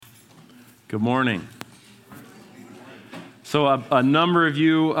Good morning. So a number of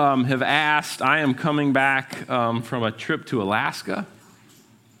you have asked. I am coming back from a trip to Alaska.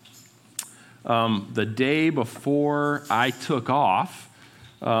 The day before I took off,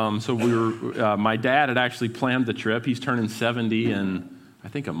 my dad had actually planned the trip. He's turning 70 in, I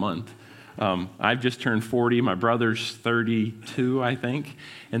think, a month. I've just turned 40. My brother's 32, I think.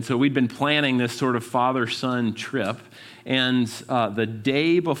 And so we'd been planning this sort of father-son trip. And the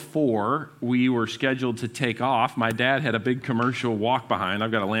day before we were scheduled to take off, my dad had a big commercial walk behind. I've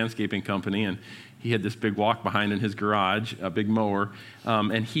got a landscaping company, and he had this big walk behind in his garage, a big mower,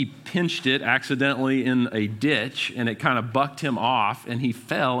 and he pinched it accidentally in a ditch, and it kind of bucked him off, and he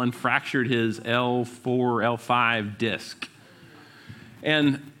fell and fractured his L4, L5 disc.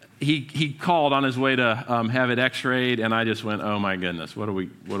 And he called on his way to have it x-rayed, and I just went, oh my goodness, what are we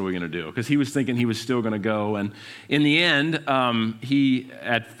going to do? Because he was thinking he was still going to go. And in the end, he,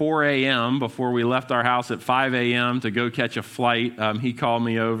 at 4 a.m., before we left our house at 5 a.m. to go catch a flight, he called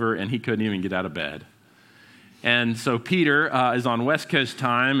me over, and he couldn't even get out of bed. And so Peter is on West Coast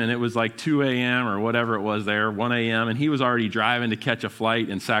time, and it was like 2 a.m. or whatever it was there, 1 a.m., and he was already driving to catch a flight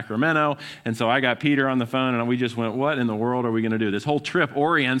in Sacramento. And so I got Peter on the phone, and we just went, what in the world are we going to do? This whole trip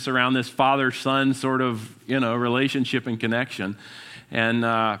orients around this father-son sort of, relationship and connection.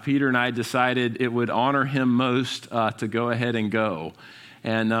 And Peter and I decided it would honor him most to go ahead and go.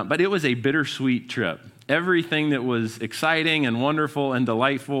 But it was a bittersweet trip. Everything that was exciting and wonderful and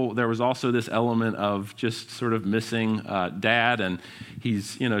delightful, there was also this element of just sort of missing Dad, and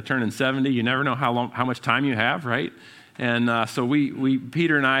he's turning 70. You never know how much time you have, right? And so we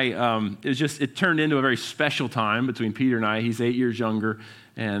Peter and I, it turned into a very special time between Peter and I. He's 8 years younger,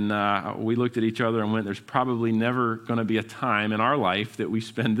 and we looked at each other and went, "There's probably never going to be a time in our life that we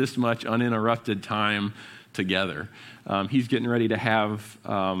spend this much uninterrupted time together." He's getting ready to have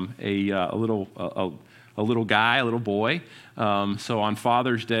a little guy, a little boy. So on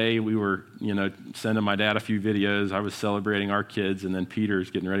Father's Day, we were, sending my dad a few videos. I was celebrating our kids, and then Peter's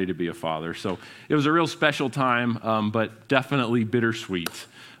getting ready to be a father. So it was a real special time, but definitely bittersweet.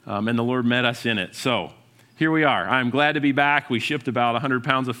 And the Lord met us in it. So here we are. I'm glad to be back. We shipped about 100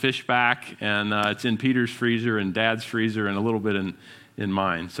 pounds of fish back, and it's in Peter's freezer and Dad's freezer and a little bit in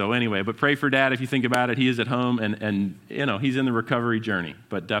mine. So anyway, but pray for Dad if you think about it. He is at home, and he's in the recovery journey,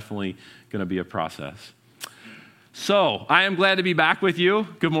 but definitely going to be a process. So, I am glad to be back with you.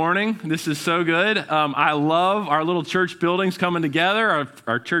 Good morning. This is so good. I love our little church buildings coming together,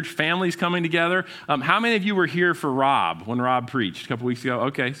 our church families coming together. How many of you were here for Rob, when Rob preached a couple weeks ago?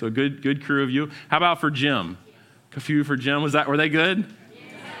 Okay, so good crew of you. How about for Jim? A few for Jim. Were they good?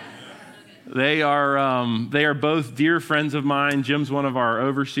 They are both dear friends of mine. Jim's one of our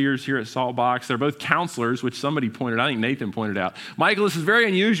overseers here at Saltbox. They're both counselors, which somebody pointed out. I think Nathan pointed out. Michael, this is very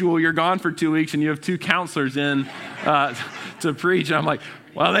unusual. You're gone for 2 weeks and you have two counselors in to preach. And I'm like,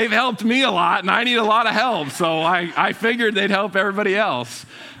 well, they've helped me a lot and I need a lot of help. So I figured they'd help everybody else.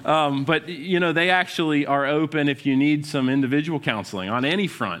 But they actually are open if you need some individual counseling on any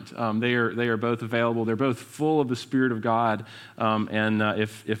front. They are both available. They're both full of the Spirit of God. And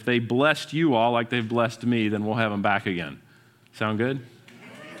if they blessed you all like they've blessed me, then we'll have them back again. Sound good?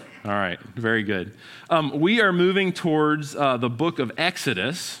 All right. Very good. We are moving towards the book of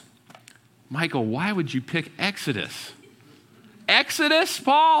Exodus. Michael, why would you pick Exodus? Exodus,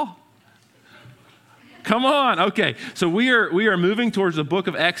 Paul? Come on. Okay, so we are moving towards the book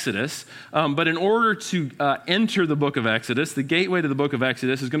of Exodus, but in order to enter the book of Exodus, the gateway to the book of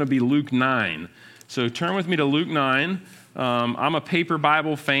Exodus is going to be Luke 9. So turn with me to Luke 9. I'm a paper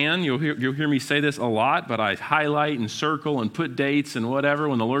Bible fan. You'll hear me say this a lot, but I highlight and circle and put dates and whatever.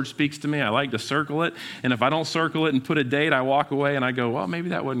 When the Lord speaks to me, I like to circle it, and if I don't circle it and put a date, I walk away and I go, well, maybe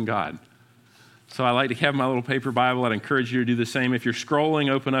that wasn't God. So I like to have my little paper Bible. I'd encourage you to do the same. If you're scrolling,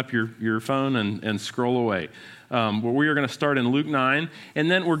 open up your phone and scroll away. We are going to start in Luke 9,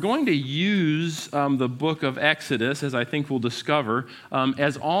 and then we're going to use the book of Exodus, as I think we'll discover,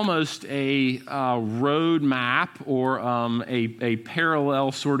 as almost a road map or a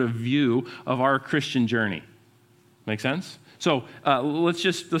parallel sort of view of our Christian journey. Make sense? So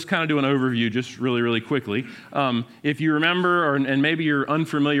let's kind of do an overview just really, really quickly. If you remember, and maybe you're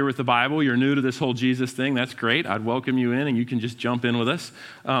unfamiliar with the Bible, you're new to this whole Jesus thing, that's great. I'd welcome you in, and you can just jump in with us.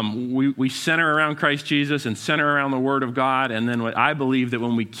 We center around Christ Jesus and center around the Word of God, and then I believe that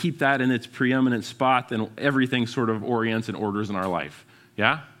when we keep that in its preeminent spot, then everything sort of orients and orders in our life.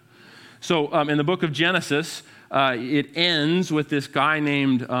 Yeah? So in the book of Genesis, it ends with this guy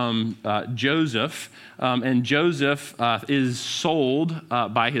named Joseph. And Joseph is sold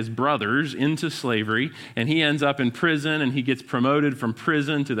by his brothers into slavery, and he ends up in prison, and he gets promoted from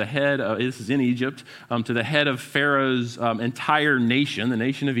prison to the head of, this is in Egypt, to the head of Pharaoh's entire nation, the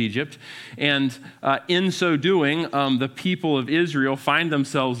nation of Egypt. And in so doing, the people of Israel find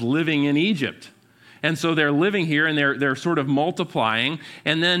themselves living in Egypt. And so they're living here, and they're sort of multiplying,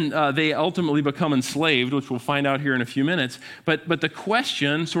 and then they ultimately become enslaved, which we'll find out here in a few minutes. But the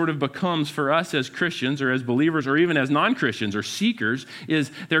question sort of becomes for us as Christians or as believers or even as non-Christians or seekers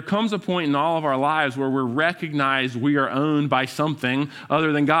is there comes a point in all of our lives where we're recognized we are owned by something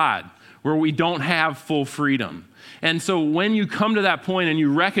other than God, where we don't have full freedom. And so when you come to that point and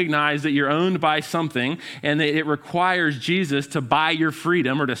you recognize that you're owned by something and that it requires Jesus to buy your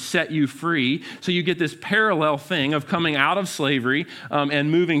freedom or to set you free, so you get this parallel thing of coming out of slavery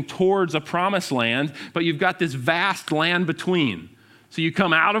and moving towards a promised land, but you've got this vast land between. So you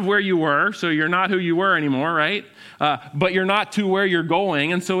come out of where you were, so you're not who you were anymore, right? But you're not to where you're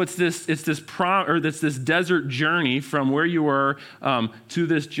going, and so it's this desert journey from where you were to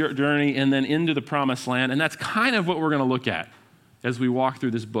this journey and then into the promised land, and that's kind of what we're going to look at as we walk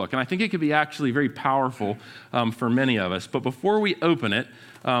through this book. And I think it could be actually very powerful for many of us. But before we open it,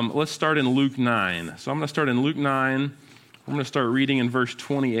 let's start in Luke 9. So I'm going to start in Luke 9. I'm going to start reading in verse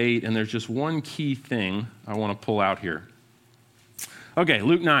 28, and there's just one key thing I want to pull out here. Okay,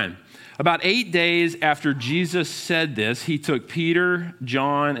 Luke 9. About 8 days after Jesus said this, he took Peter,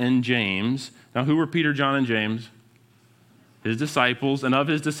 John, and James. Now, who were Peter, John, and James? His disciples. And of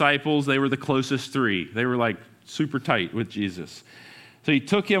his disciples, they were the closest three. They were like super tight with Jesus. So he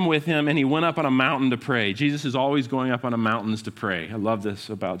took him with him, and he went up on a mountain to pray. Jesus is always going up on mountains to pray. I love this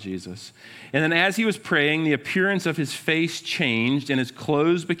about Jesus. And then as he was praying, the appearance of his face changed, and his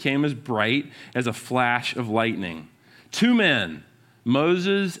clothes became as bright as a flash of lightning. Two men,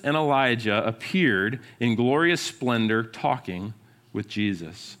 Moses and Elijah, appeared in glorious splendor talking with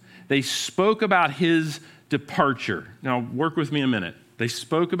Jesus. They spoke about his departure. Now, work with me a minute. They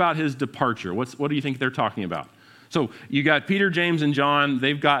spoke about his departure. What do you think they're talking about? So you got Peter, James, and John.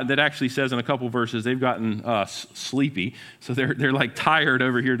 That actually says in a couple verses, they've gotten sleepy. So they're like tired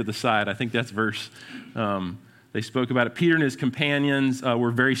over here to the side. I think that's verse. They spoke about it. Peter and his companions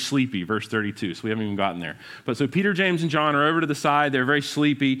were very sleepy, verse 32, so we haven't even gotten there. But so Peter, James, and John are over to the side. They're very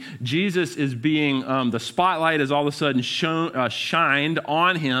sleepy. Jesus is being, the spotlight is all of a sudden shined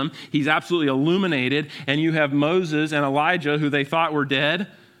on him. He's absolutely illuminated. And you have Moses and Elijah, who they thought were dead.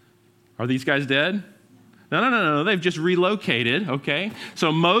 Are these guys dead? No. They've just relocated, okay?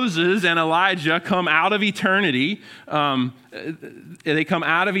 So Moses and Elijah come out of eternity. They come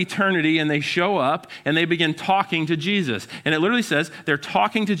out of eternity and they show up and they begin talking to Jesus. And it literally says they're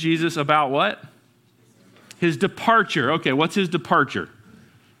talking to Jesus about what? His departure. Okay, what's his departure?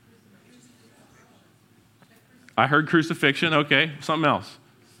 I heard crucifixion. Okay, something else.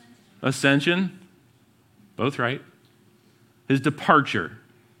 Ascension. Both right. His departure.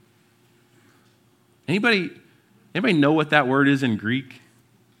 Anybody know what that word is in Greek?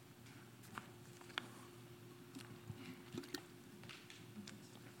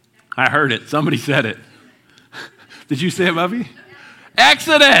 I heard it. Somebody said it. Did you say it, Buffy?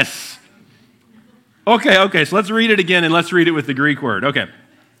 Exodus! Okay, so let's read it again, and let's read it with the Greek word. Okay.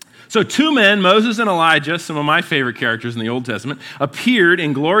 So two men, Moses and Elijah, some of my favorite characters in the Old Testament, appeared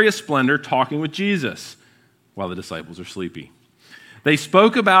in glorious splendor talking with Jesus while the disciples are sleepy. They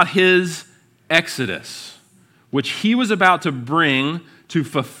spoke about his Exodus, which he was about to bring to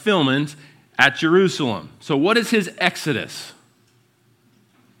fulfillment at Jerusalem. So what is his Exodus?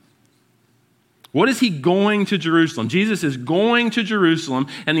 What is he going to Jerusalem? Jesus is going to Jerusalem,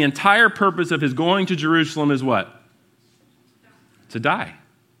 and the entire purpose of his going to Jerusalem is what? To die.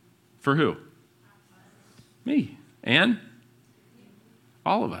 For who? Me. And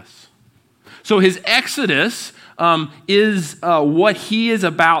all of us. So his Exodus is what he is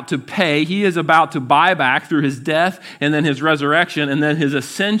about to pay. He is about to buy back through his death and then his resurrection and then his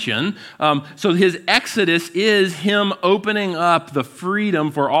ascension. So his Exodus is him opening up the freedom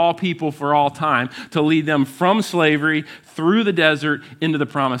for all people for all time to lead them from slavery through the desert into the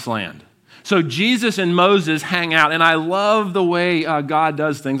promised land. So Jesus and Moses hang out, and I love the way God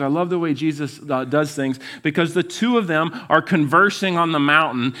does things. I love the way Jesus does things because the two of them are conversing on the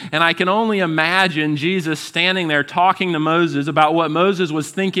mountain, and I can only imagine Jesus standing there talking to Moses about what Moses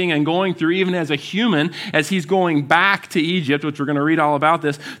was thinking and going through even as a human as he's going back to Egypt, which we're going to read all about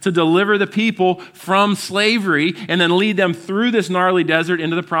this, to deliver the people from slavery and then lead them through this gnarly desert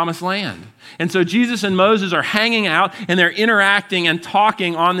into the promised land. And so Jesus and Moses are hanging out and they're interacting and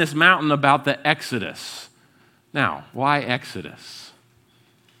talking on this mountain about the Exodus, Now, why Exodus?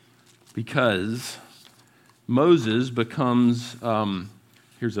 Because Moses becomes,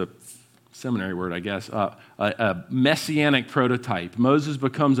 here's a seminary word, I guess, a messianic prototype. Moses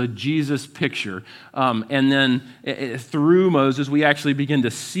becomes a Jesus picture. And then through Moses, we actually begin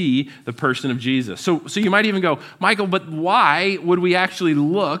to see the person of Jesus. So you might even go, Michael, but why would we actually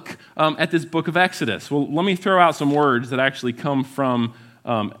look at this book of Exodus? Well, let me throw out some words that actually come from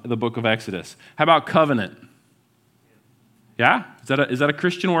the book of Exodus. How about covenant? Yeah? Is that a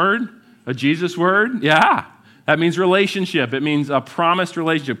Christian word? A Jesus word? Yeah. That means relationship. It means a promised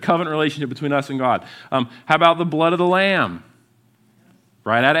relationship, covenant relationship between us and God. How about the blood of the Lamb?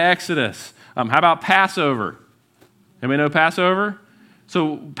 Right out of Exodus. How about Passover? Anybody know Passover?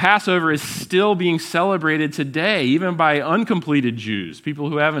 So Passover is still being celebrated today, even by uncompleted Jews, people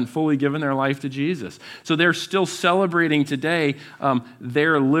who haven't fully given their life to Jesus. So they're still celebrating today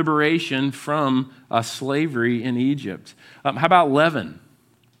their liberation from slavery in Egypt. How about leaven?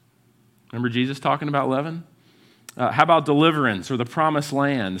 Remember Jesus talking about leaven? How about deliverance or the promised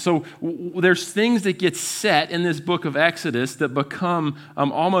land? So there's things that get set in this book of Exodus that become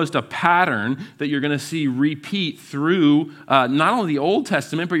almost a pattern that you're going to see repeat through not only the Old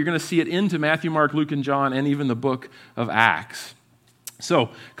Testament, but you're going to see it into Matthew, Mark, Luke, and John, and even the book of Acts. So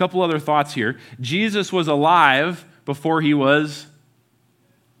a couple other thoughts here. Jesus was alive before he was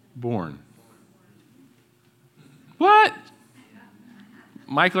born. What?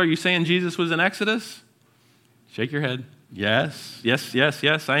 Michael, are you saying Jesus was in Exodus? Shake your head. Yes,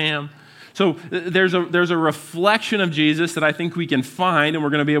 I am. So there's a reflection of Jesus that I think we can find, and we're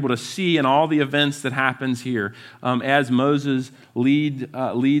going to be able to see in all the events that happens here as Moses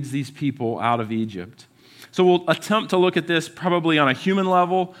leads these people out of Egypt. So we'll attempt to look at this probably on a human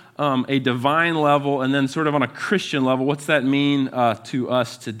level, a divine level, and then sort of on a Christian level. What's that mean to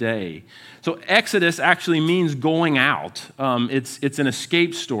us today? So Exodus actually means going out. It's an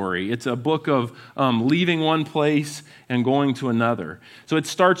escape story. It's a book of leaving one place and going to another. So it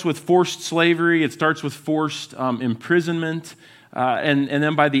starts with forced slavery. It starts with forced imprisonment. And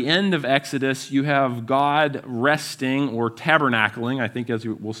then by the end of Exodus, you have God resting or tabernacling, I think as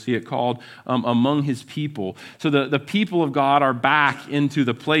we'll see it called, among his people. So the people of God are back into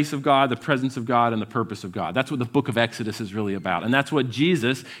the place of God, the presence of God, and the purpose of God. That's what the book of Exodus is really about. And that's what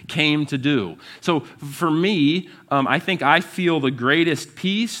Jesus came to do. So for me, I think I feel the greatest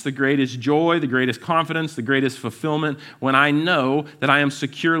peace, the greatest joy, the greatest confidence, the greatest fulfillment when I know that I am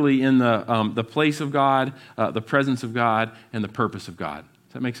securely in the place of God, the presence of God, and the purpose of God.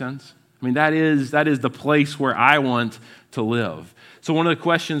 Does that make sense? I mean, that is the place where I want to live. So one of the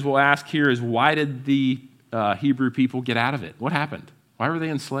questions we'll ask here is, why did the Hebrew people get out of it? What happened? Why were they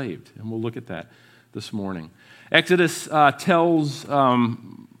enslaved? And we'll look at that this morning. Exodus tells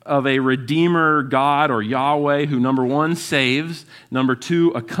of a Redeemer God or Yahweh who, number one, saves, number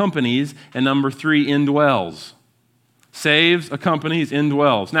two, accompanies, and number three, indwells. Saves, accompanies,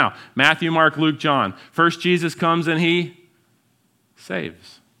 indwells. Now, Matthew, Mark, Luke, John. First, Jesus comes and he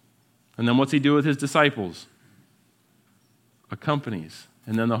saves. And then what's he do with his disciples? Accompanies.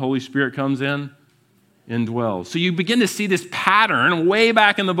 And then the Holy Spirit comes in, indwells. So you begin to see this pattern way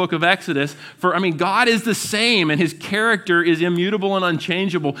back in the book of Exodus God is the same and his character is immutable and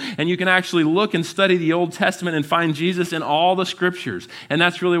unchangeable. And you can actually look and study the Old Testament and find Jesus in all the scriptures. And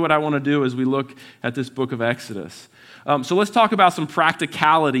that's really what I want to do as we look at this book of Exodus. So let's talk about some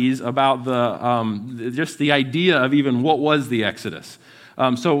practicalities about just the idea of even what was the Exodus.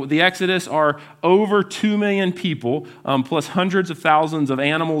 So the Exodus are over 2 million people, plus hundreds of thousands of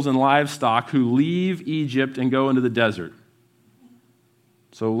animals and livestock who leave Egypt and go into the desert.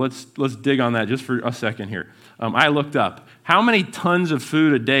 So let's dig on that just for a second here. I looked up. How many tons of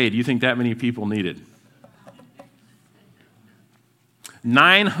food a day do you think that many people needed?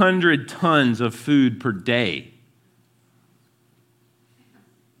 900 tons of food per day.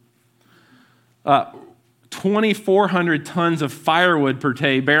 2,400 tons of firewood per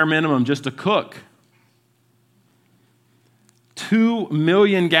day, bare minimum, just to cook. 2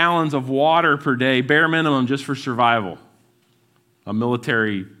 million gallons of water per day, bare minimum, just for survival. A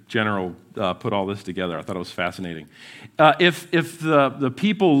military general put all this together. I thought it was fascinating. If the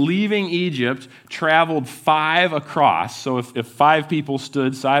people leaving Egypt traveled 5 across, so if 5 people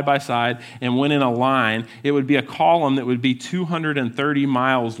stood side by side and went in a line, it would be a column that would be 230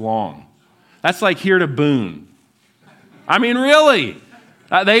 miles long. That's like here to Boone. I mean, really.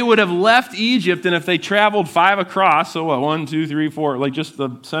 They would have left Egypt, and if they traveled 5 across, so 1, 2, 3, 4, like just the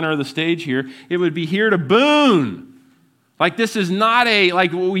center of the stage here, it would be here to Boone. Like this is not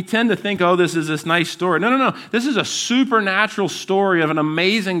like we tend to think, oh, this is this nice story. No. This is a supernatural story of an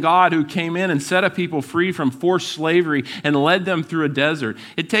amazing God who came in and set a people free from forced slavery and led them through a desert.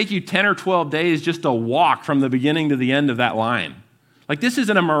 It'd take you 10 or 12 days just to walk from the beginning to the end of that line. Like this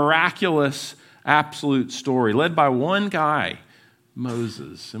isn't a miraculous, absolute story led by one guy,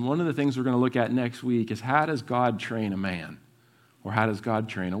 Moses. And one of the things we're going to look at next week is how does God train a man? Or how does God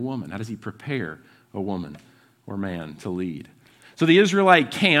train a woman? How does he prepare a woman or man to lead? So the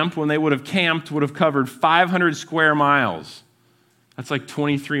Israelite camp, when they would have camped, would have covered 500 square miles. That's like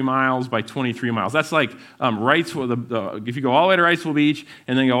 23 miles by 23 miles. That's like Wrightsville, if you go all the way to Wrightsville Beach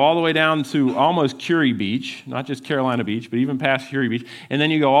and then go all the way down to almost Curie Beach, not just Carolina Beach, but even past Curie Beach, and then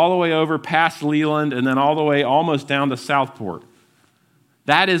you go all the way over past Leland and then all the way almost down to Southport.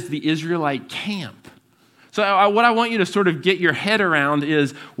 That is the Israelite camp. So what I want you to sort of get your head around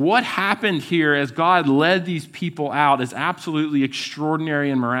is what happened here as God led these people out is absolutely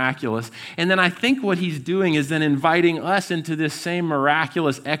extraordinary and miraculous. And then I think what he's doing is then inviting us into this same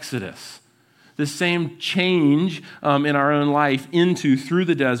miraculous exodus, this same change in our own life through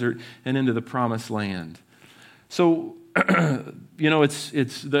the desert and into the promised land. So,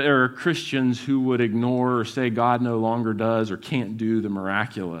 there are Christians who would ignore or say God no longer does or can't do the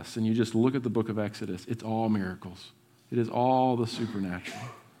miraculous. And you just look at the book of Exodus. It's all miracles. It is all the supernatural.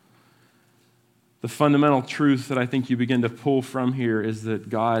 The fundamental truth that I think you begin to pull from here is that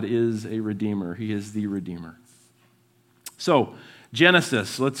God is a redeemer. He is the redeemer. So,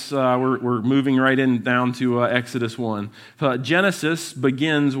 Genesis, we're moving right in down to Exodus 1. Genesis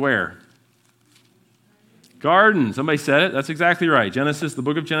begins where? Garden. Somebody said it. That's exactly right. The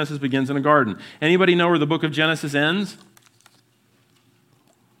book of Genesis begins in a garden. Anybody know where the book of Genesis ends?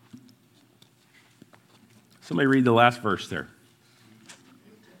 Somebody read the last verse there.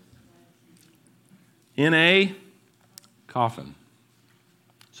 In a coffin.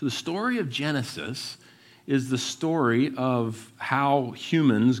 So the story of Genesis is the story of how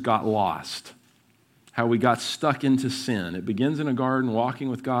humans got lost. How we got stuck into sin. It begins in a garden, walking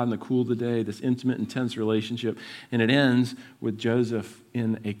with God in the cool of the day, this intimate, intense relationship, and it ends with Joseph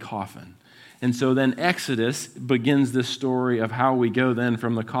in a coffin. And so then Exodus begins this story of how we go then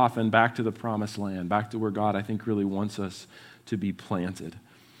from the coffin back to the promised land, back to where God, I think, really wants us to be planted.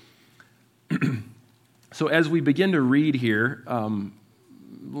 So as we begin to read here,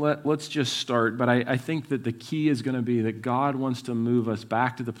 let's just start, but I think that the key is going to be that God wants to move us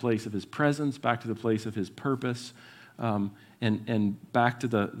back to the place of his presence, back to the place of his purpose, and back to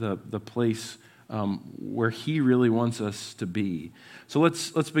the place where he really wants us to be. So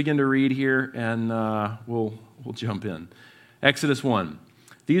let's begin to read here, and we'll jump in. Exodus 1.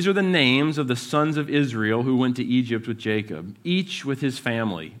 These are the names of the sons of Israel who went to Egypt with Jacob, each with his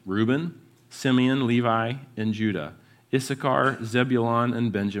family: Reuben, Simeon, Levi, and Judah. Issachar, Zebulun,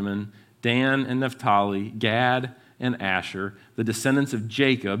 and Benjamin, Dan and Naphtali, Gad and Asher. The descendants of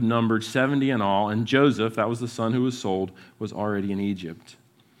Jacob numbered 70 in all, and Joseph, that was the son who was sold, was already in Egypt.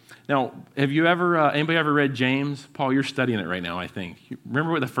 Now, have you anybody ever read James? Paul, you're studying it right now, I think.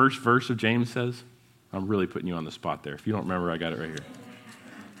 Remember what the first verse of James says? I'm really putting you on the spot there. If you don't remember, I got it right here.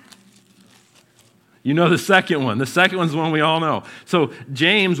 You know the second one. The second one's the one we all know. So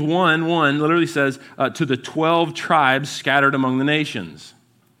James 1:1 literally says, to the 12 tribes scattered among the nations.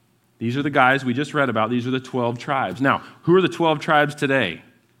 These are the guys we just read about. These are the 12 tribes. Now, who are the 12 tribes today?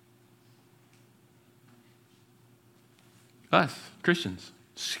 Us, Christians,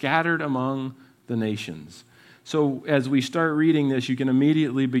 scattered among the nations. So as we start reading this, you can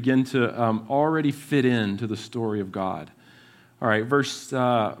immediately begin to already fit into the story of God. All right, verse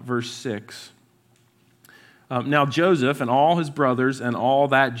 6. Now Joseph and all his brothers and all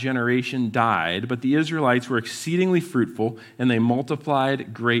that generation died, but the Israelites were exceedingly fruitful, and they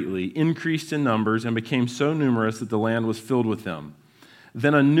multiplied greatly, increased in numbers, and became so numerous that the land was filled with them.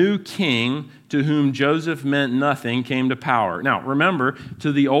 Then a new king, to whom Joseph meant nothing, came to power. Now remember,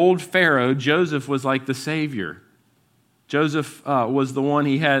 to the old Pharaoh, Joseph was like the savior. Joseph was the one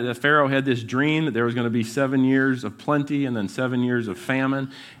Pharaoh had this dream that there was going to be 7 years of plenty and then 7 years of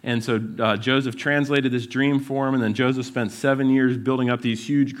famine. And so Joseph translated this dream for him, and then Joseph spent 7 years building up these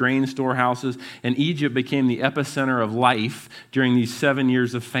huge grain storehouses, and Egypt became the epicenter of life during these 7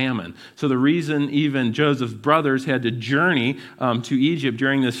 years of famine. So the reason even Joseph's brothers had to journey to Egypt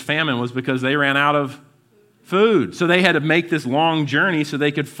during this famine was because they ran out of Food. So they had to make this long journey so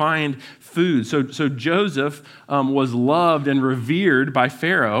they could find food. So Joseph was loved and revered by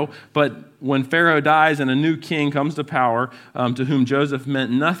Pharaoh, but when Pharaoh dies and a new king comes to power, to whom Joseph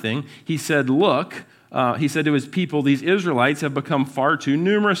meant nothing, he said, look, he said to his people, these Israelites have become far too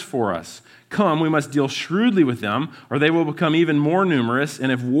numerous for us. Come, we must deal shrewdly with them, or they will become even more numerous,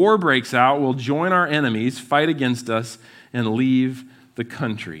 and if war breaks out, we'll join our enemies, fight against us, and leave the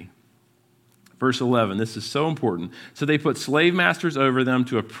country. Verse 11, this is so important. So they put slave masters over them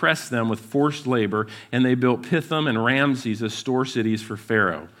to oppress them with forced labor, and they built Pithom and Ramses as store cities for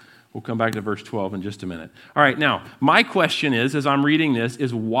Pharaoh. We'll come back to verse 12 in just a minute. All right, now, my question is, as I'm reading this,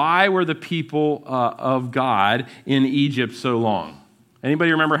 is why were the people of God in Egypt so long?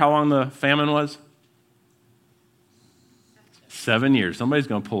 Anybody remember how long the famine was? 7 years. Somebody's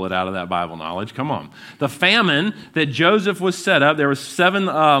going to pull it out of that Bible knowledge. Come on. The famine that Joseph was set up, there was 7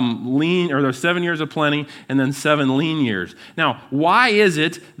 years of plenty and then 7 lean years. Now, why is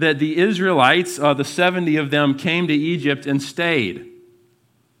it that the Israelites, the 70 of them, came to Egypt and stayed?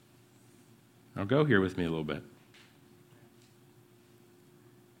 Now go here with me a little bit.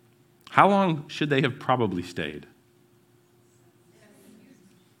 How long should they have probably stayed?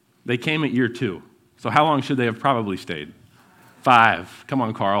 They came at year 2. So how long should they have probably stayed? 5. Come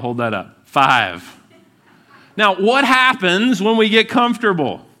on, Carl, hold that up. 5. Now, what happens when we get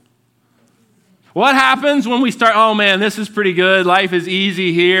comfortable? What happens when we start, oh man, this is pretty good. Life is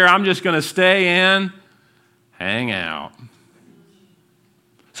easy here. I'm just going to stay and hang out.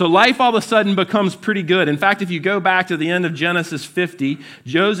 So life all of a sudden becomes pretty good. In fact, if you go back to the end of Genesis 50,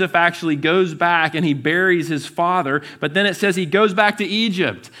 Joseph actually goes back and he buries his father, but then it says he goes back to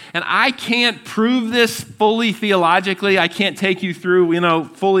Egypt. And I can't prove this fully theologically. I can't take you through,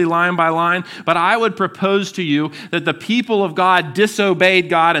 fully line by line, but I would propose to you that the people of God disobeyed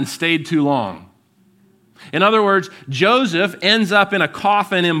God and stayed too long. In other words, Joseph ends up in a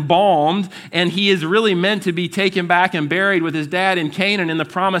coffin embalmed, and he is really meant to be taken back and buried with his dad in Canaan in the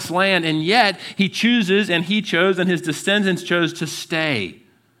promised land, and yet he chooses, and he chose, and his descendants chose to stay.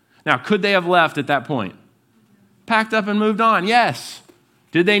 Now, could they have left at that point? Packed up and moved on? Yes.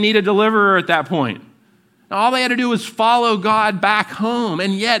 Did they need a deliverer at that point? All they had to do was follow God back home.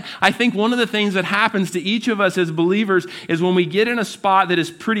 And yet, I think one of the things that happens to each of us as believers is when we get in a spot that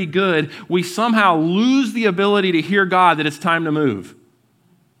is pretty good, we somehow lose the ability to hear God that it's time to move.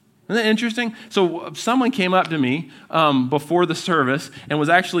 Isn't that interesting? So someone came up to me before the service and was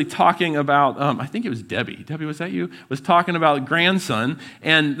actually talking about, I think it was Debbie. Debbie, was that you? Was talking about grandson.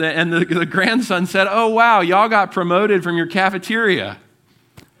 And the grandson said, oh, wow, y'all got promoted from your cafeteria.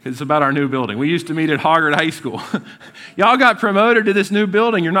 It's about our new building. We used to meet at Hoggard High School. Y'all got promoted to this new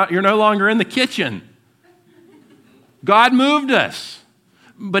building. You're no longer in the kitchen. God moved us.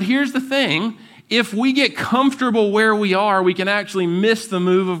 But here's the thing. If we get comfortable where we are, we can actually miss the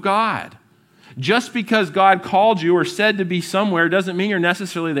move of God. Just because God called you or said to be somewhere doesn't mean you're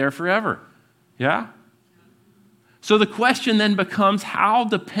necessarily there forever. Yeah? So the question then becomes, how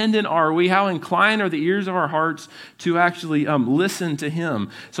dependent are we? How inclined are the ears of our hearts to actually listen to him?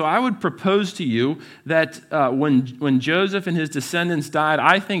 So I would propose to you that when Joseph and his descendants died,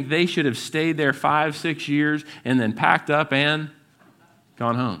 I think they should have stayed there 5-6 years and then packed up and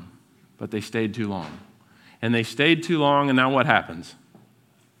gone home. But they stayed too long. And they stayed too long, and now what happens?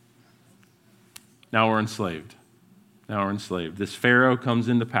 Now we're enslaved. This Pharaoh comes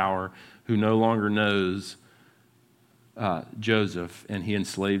into power who no longer knows Joseph, and he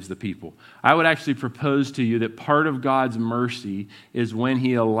enslaves the people. I would actually propose to you that part of God's mercy is when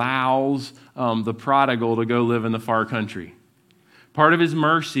he allows the prodigal to go live in the far country. Part of his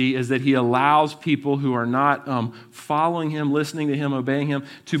mercy is that he allows people who are not following him, listening to him, obeying him,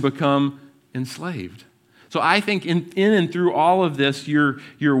 to become enslaved. So I think in and through all of this, you're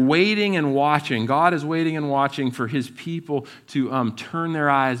waiting and watching. God is waiting and watching for his people to turn their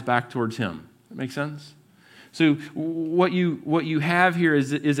eyes back towards him. That make sense? So what you have here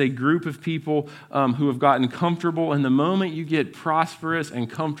is a group of people who have gotten comfortable, and the moment you get prosperous and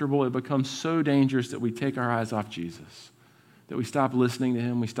comfortable, it becomes so dangerous that we take our eyes off Jesus, that we stop listening to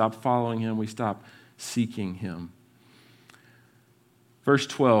him, we stop following him, we stop seeking him. Verse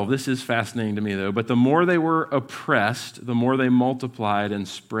 12, this is fascinating to me though, but the more they were oppressed, the more they multiplied and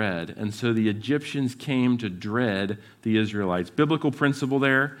spread. And so the Egyptians came to dread the Israelites. Biblical principle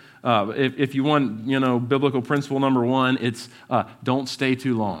there, if you want, biblical principle number 1, it's don't stay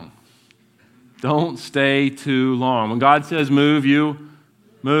too long. Don't stay too long. When God says move, you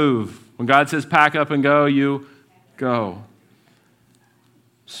move. When God says pack up and go, you go.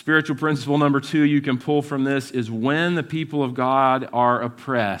 Spiritual principle number 2 you can pull from this is when the people of God are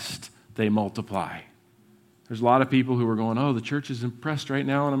oppressed, they multiply. There's a lot of people who are going, oh, the church is impressed right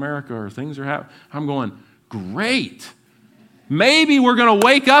now in America, or things are happening. I'm going, great. Maybe we're going to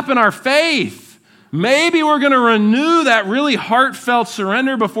wake up in our faith. Maybe we're going to renew that really heartfelt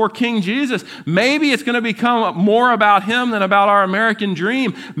surrender before King Jesus. Maybe it's going to become more about him than about our American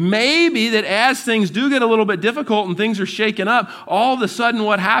dream. Maybe that as things do get a little bit difficult and things are shaken up, all of a sudden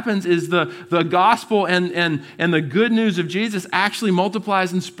what happens is the gospel and the good news of Jesus actually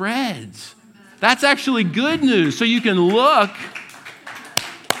multiplies and spreads. That's actually good news. So you can look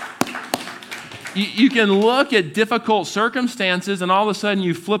at difficult circumstances and all of a sudden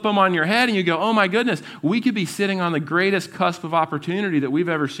you flip them on your head and you go, oh my goodness, we could be sitting on the greatest cusp of opportunity that we've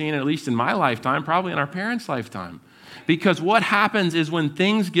ever seen, at least in my lifetime, probably in our parents' lifetime. Because what happens is when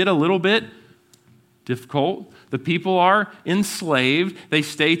things get a little bit difficult, the people are enslaved, they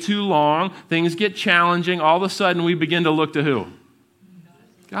stay too long, things get challenging, all of a sudden we begin to look to who?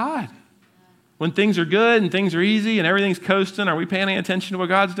 God. When things are good and things are easy and everything's coasting, are we paying any attention to what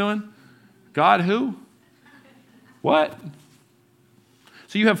God's doing? God who? What?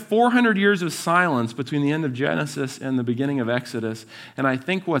 So you have 400 years of silence between the end of Genesis and the beginning of Exodus. And I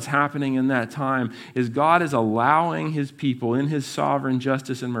think what's happening in that time is God is allowing his people in his sovereign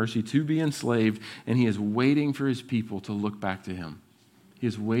justice and mercy to be enslaved, and he is waiting for his people to look back to him. He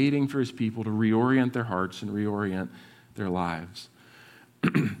is waiting for his people to reorient their hearts and reorient their lives.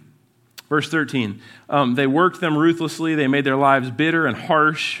 Verse 13, they worked them ruthlessly. They made their lives bitter and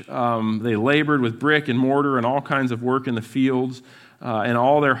harsh. They labored with brick and mortar and all kinds of work in the fields. And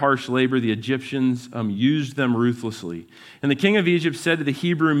all their harsh labor, the Egyptians used them ruthlessly. And the king of Egypt said to the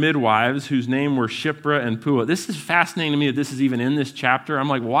Hebrew midwives, whose name were Shiphrah and Puah. This is fascinating to me that this is even in this chapter. I'm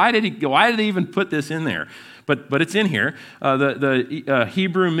like, why did they even put this in there? But it's in here. The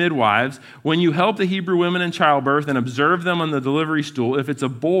Hebrew midwives, when you help the Hebrew women in childbirth and observe them on the delivery stool, if it's a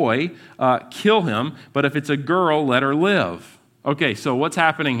boy, kill him. But if it's a girl, let her live. Okay, so what's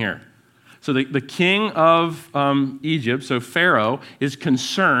happening here? So the king of Egypt, so Pharaoh, is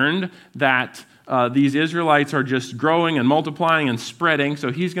concerned that these Israelites are just growing and multiplying and spreading.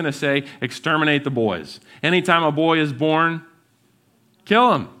 So he's going to say, exterminate the boys. Anytime a boy is born,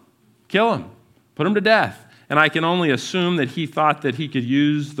 kill him, put him to death. And I can only assume that he thought that he could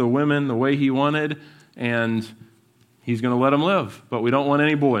use the women the way he wanted, and he's going to let them live. But we don't want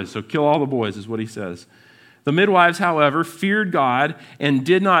any boys, so kill all the boys is what he says. The midwives, however, feared God and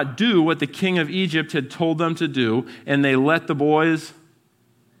did not do what the king of Egypt had told them to do, and they let the boys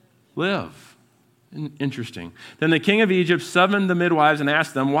live. Interesting. Then the king of Egypt summoned the midwives and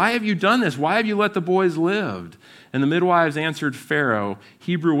asked them, why have you done this? Why have you let the boys live? And the midwives answered Pharaoh,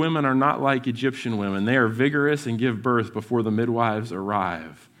 Hebrew women are not like Egyptian women. They are vigorous and give birth before the midwives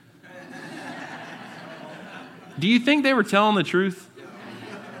arrive. Do you think they were telling the truth?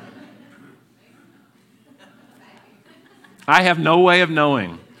 I have no way of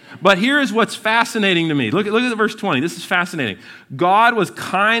knowing. But here is what's fascinating to me. Look at verse 20. This is fascinating. God was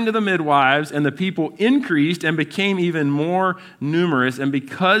kind to the midwives, and the people increased and became even more numerous, and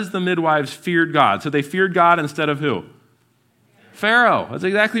because the midwives feared God. So they feared God instead of who? Pharaoh. That's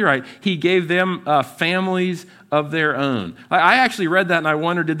exactly right. He gave them families of their own. I actually read that, and I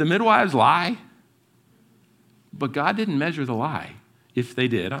wondered, did the midwives lie? But God didn't measure the lie. If they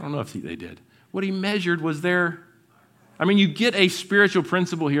did, I don't know if they did. What he measured was you get a spiritual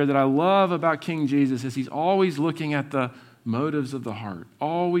principle here that I love about King Jesus is he's always looking at the motives of the heart,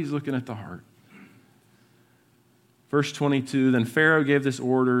 always looking at the heart. Verse 22, then Pharaoh gave this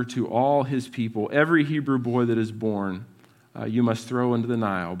order to all his people, every Hebrew boy that is born, you must throw into the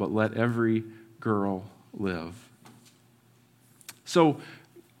Nile, but let every girl live. So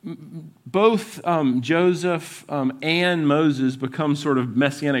both Joseph and Moses become sort of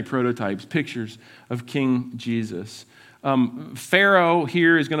messianic prototypes, pictures of King Jesus. Pharaoh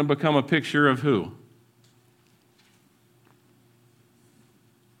here is going to become a picture of who?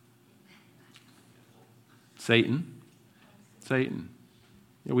 Satan. Yeah,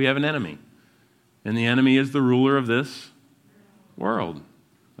 we have an enemy. And the enemy is the ruler of this world.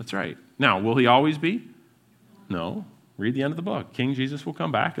 That's right. Now, will he always be? No. Read the end of the book. King Jesus will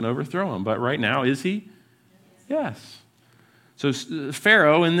come back and overthrow him. But right now, is he? Yes. So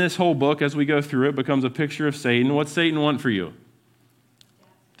Pharaoh, in this whole book, as we go through it, becomes a picture of Satan. What's Satan want for you?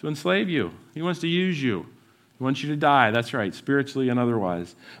 To enslave you. He wants to use you. He wants you to die. That's right, spiritually and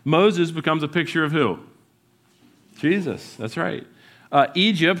otherwise. Moses becomes a picture of who? Jesus. That's right.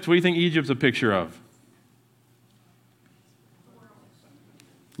 Egypt, what do you think Egypt's a picture of?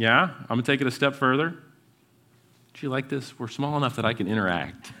 Yeah? I'm going to take it a step further. Do you like this? We're small enough that I can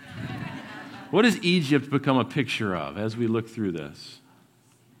interact. What does Egypt become a picture of as we look through this?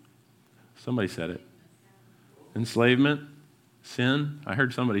 Somebody said it. Enslavement, sin. I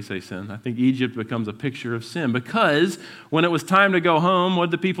heard somebody say sin. I think Egypt becomes a picture of sin because when it was time to go home,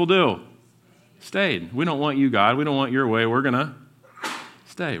 what did the people do? Stayed. We don't want you, God. We don't want your way. We're going to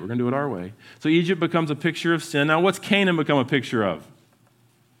stay. We're going to do it our way. So Egypt becomes a picture of sin. Now, what's Canaan become a picture of?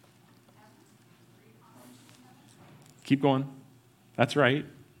 Keep going. That's right,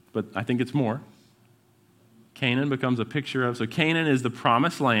 but I think it's more. Canaan becomes a picture of, so Canaan is the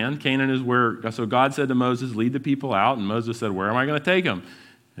promised land. Canaan is where, so God said to Moses, lead the people out, and Moses said, where am I going to take them?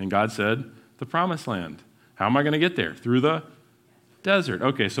 And God said, the promised land. How am I going to get there? Through the desert.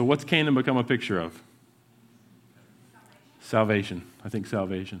 Okay, so what's Canaan become a picture of? Salvation. I think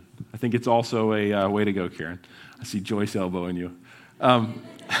salvation. I think it's also a way to go, Karen. I see Joyce elbowing you.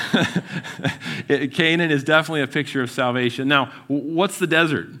 Canaan is definitely a picture of salvation. Now, what's the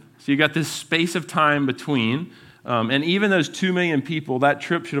desert? So you got this space of time between, and even those 2 million people, that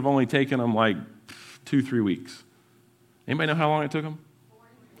trip should have only taken them like 2-3 weeks. Anybody know how long it took them?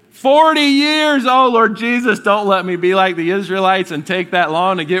 40 years. Oh, Lord Jesus, don't let me be like the Israelites and take that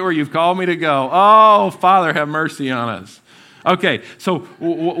long to get where you've called me to go. Oh, Father, have mercy on us. Okay, so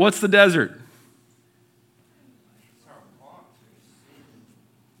what's the desert?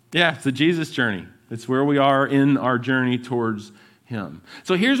 Yeah, it's the Jesus journey. It's where we are in our journey towards Him.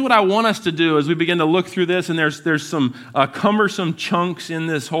 So here's what I want us to do as we begin to look through this, and there's some cumbersome chunks in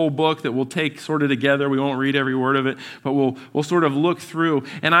this whole book that we'll take sort of together. We won't read every word of it, but we'll sort of look through.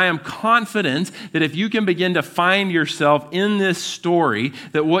 And I am confident that if you can begin to find yourself in this story,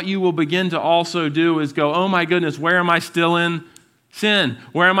 that what you will begin to also do is go, oh my goodness, where am I still in sin?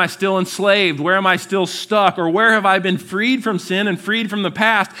 Where am I still enslaved? Where am I still stuck? Or where have I been freed from sin and freed from the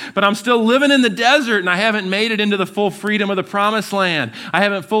past, but I'm still living in the desert and I haven't made it into the full freedom of the promised land. I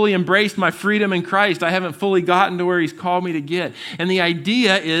haven't fully embraced my freedom in Christ. I haven't fully gotten to where He's called me to get. And the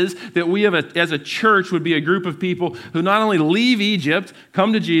idea is that we as a church would be a group of people who not only leave Egypt,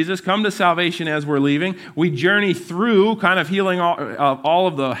 come to Jesus, come to salvation as we're leaving, we journey through kind of healing all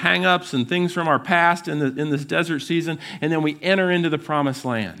of the hang-ups and things from our past in this desert season, and then we enter into the promised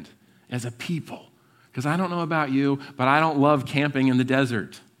land as a people. Because I don't know about you, but I don't love camping in the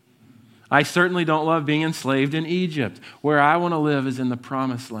desert. I certainly don't love being enslaved in Egypt. Where I want to live is in the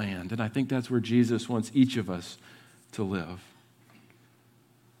promised land. And I think that's where Jesus wants each of us to live.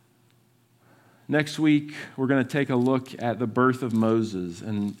 Next week, we're going to take a look at the birth of Moses.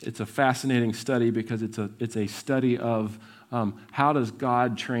 And it's a fascinating study because it's a study of how does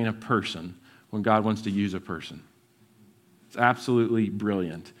God train a person when God wants to use a person. It's absolutely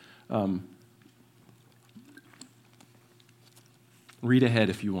brilliant. Read ahead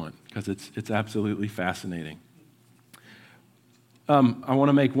if you want, because it's absolutely fascinating. I want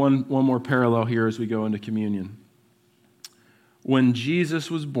to make one more parallel here as we go into communion. When Jesus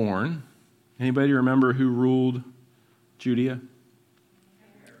was born, anybody remember who ruled Judea?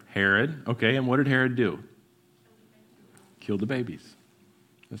 Herod. Okay, and what did Herod do? Killed the babies.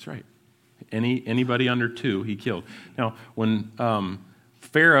 That's right. Anybody under 2, he killed. Now, when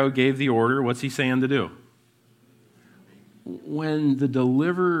Pharaoh gave the order, what's he saying to do? When the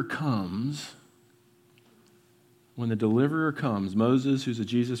deliverer comes, Moses, who's a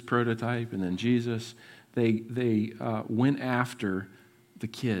Jesus prototype, and then Jesus, they went after the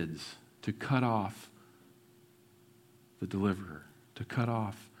kids to cut off the deliverer, to cut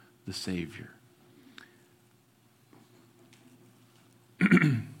off the Savior.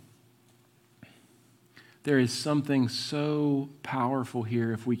 There is something so powerful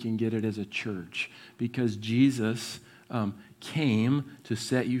here if we can get it as a church, because Jesus came to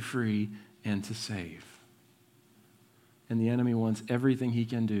set you free and to save. And the enemy wants everything he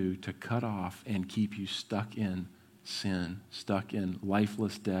can do to cut off and keep you stuck in sin, stuck in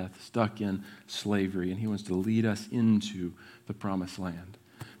lifeless death, stuck in slavery, and he wants to lead us into the promised land.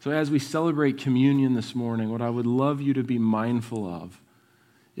 So as we celebrate communion this morning, what I would love you to be mindful of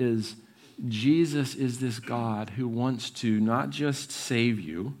is Jesus is this God who wants to not just save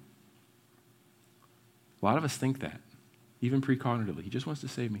you. A lot of us think that, even precognitively. He just wants to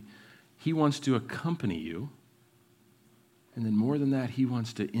save me. He wants to accompany you. And then more than that, he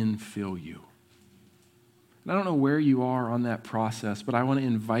wants to infill you. And I don't know where you are on that process, but I want to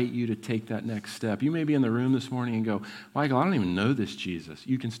invite you to take that next step. You may be in the room this morning and go, Michael, I don't even know this Jesus.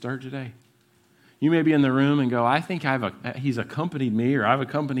 You can start today. You may be in the room and go, I think he's accompanied me or I've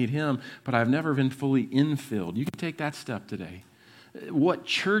accompanied him, but I've never been fully infilled. You can take that step today. What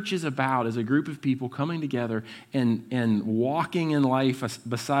church is about is a group of people coming together and walking in life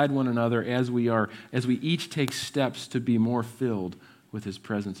beside one another as we each take steps to be more filled with his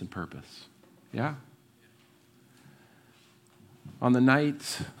presence and purpose. Yeah? On the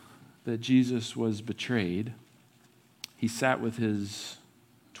night that Jesus was betrayed, he sat with his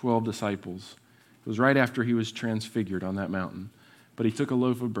 12 disciples. It was right after he was transfigured on that mountain. But he took a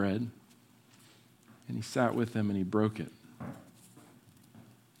loaf of bread, and he sat with them, and he broke it.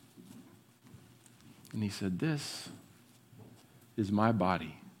 And he said, "This is my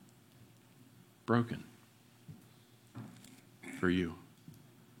body, broken for you."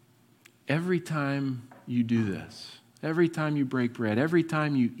 Every time you do this, every time you break bread, every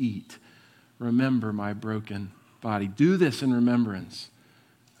time you eat, remember my broken body. Do this in remembrance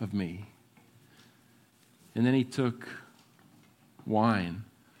of me. And then he took wine.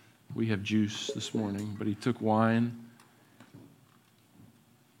 We have juice this morning, but he took wine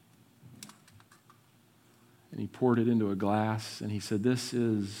and he poured it into a glass, and he said, "This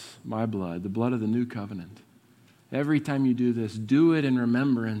is my blood, the blood of the new covenant. Every time you do this, do it in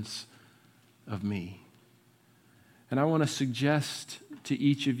remembrance of me." And I want to suggest to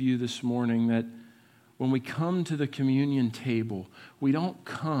each of you this morning that when we come to the communion table, we don't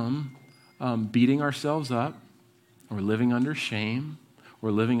come beating ourselves up or living under shame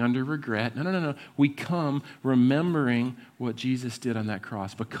or living under regret. No. We come remembering what Jesus did on that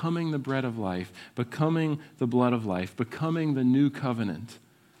cross, becoming the bread of life, becoming the blood of life, becoming the new covenant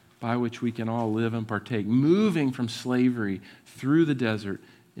by which we can all live and partake, moving from slavery through the desert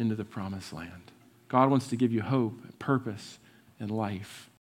into the promised land. God wants to give you hope, purpose, and life.